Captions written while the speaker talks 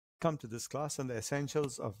Welcome to this class on the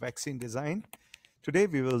essentials of vaccine design. Today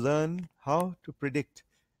we will learn how to predict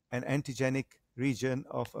an antigenic region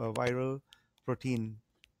of a viral protein.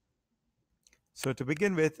 So to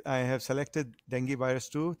begin with, I have selected dengue virus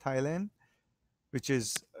 2, Thailand, which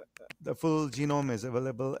is the full genome is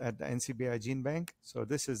available at the NCBI Gene Bank. So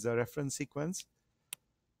this is the reference sequence.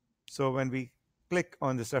 So when we click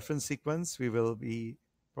on this reference sequence, we will be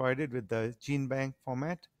provided with the gene bank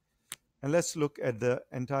format. And let's look at the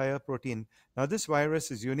entire protein. Now, this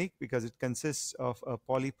virus is unique because it consists of a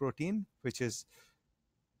polyprotein, which is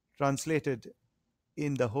translated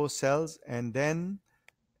in the host cells, and then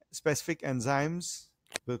specific enzymes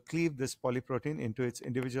will cleave this polyprotein into its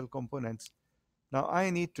individual components. Now,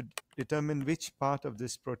 I need to determine which part of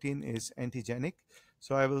this protein is antigenic.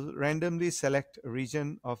 So I will randomly select a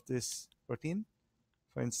region of this protein.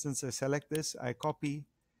 For instance, I select this, I copy,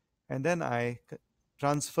 and then I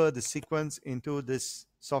transfer the sequence into this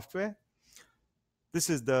software. This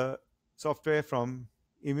is the software from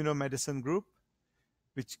immunomedicine group,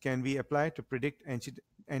 which can be applied to predict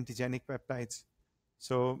antigenic peptides.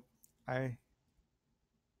 So I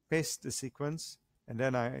paste the sequence, and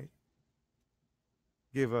then I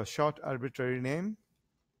give a short arbitrary name.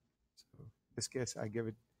 So in this case, I give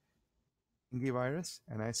it dengue virus,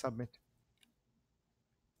 and I submit.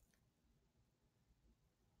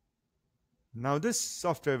 Now this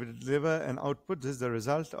software will deliver an output. This is the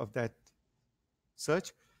result of that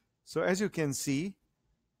search. So as you can see,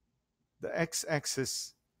 the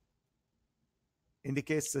x-axis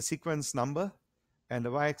indicates the sequence number, and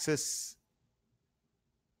the y-axis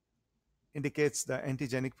indicates the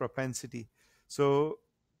antigenic propensity. So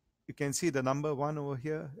you can see the number 1 over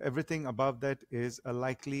here. Everything above that is a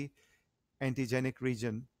likely antigenic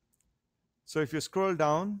region. So if you scroll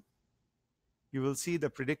down, you will see the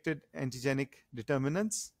predicted antigenic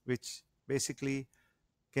determinants, which basically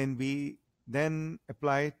can be then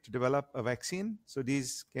applied to develop a vaccine. So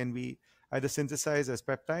these can be either synthesized as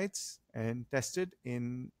peptides and tested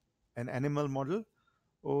in an animal model,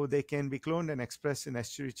 or they can be cloned and expressed in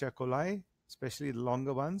Escherichia coli, especially the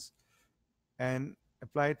longer ones, and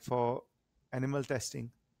applied for animal testing.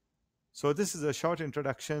 So this is a short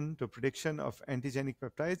introduction to prediction of antigenic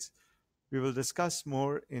peptides. We will discuss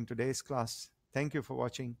more in today's class. Thank you for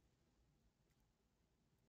watching.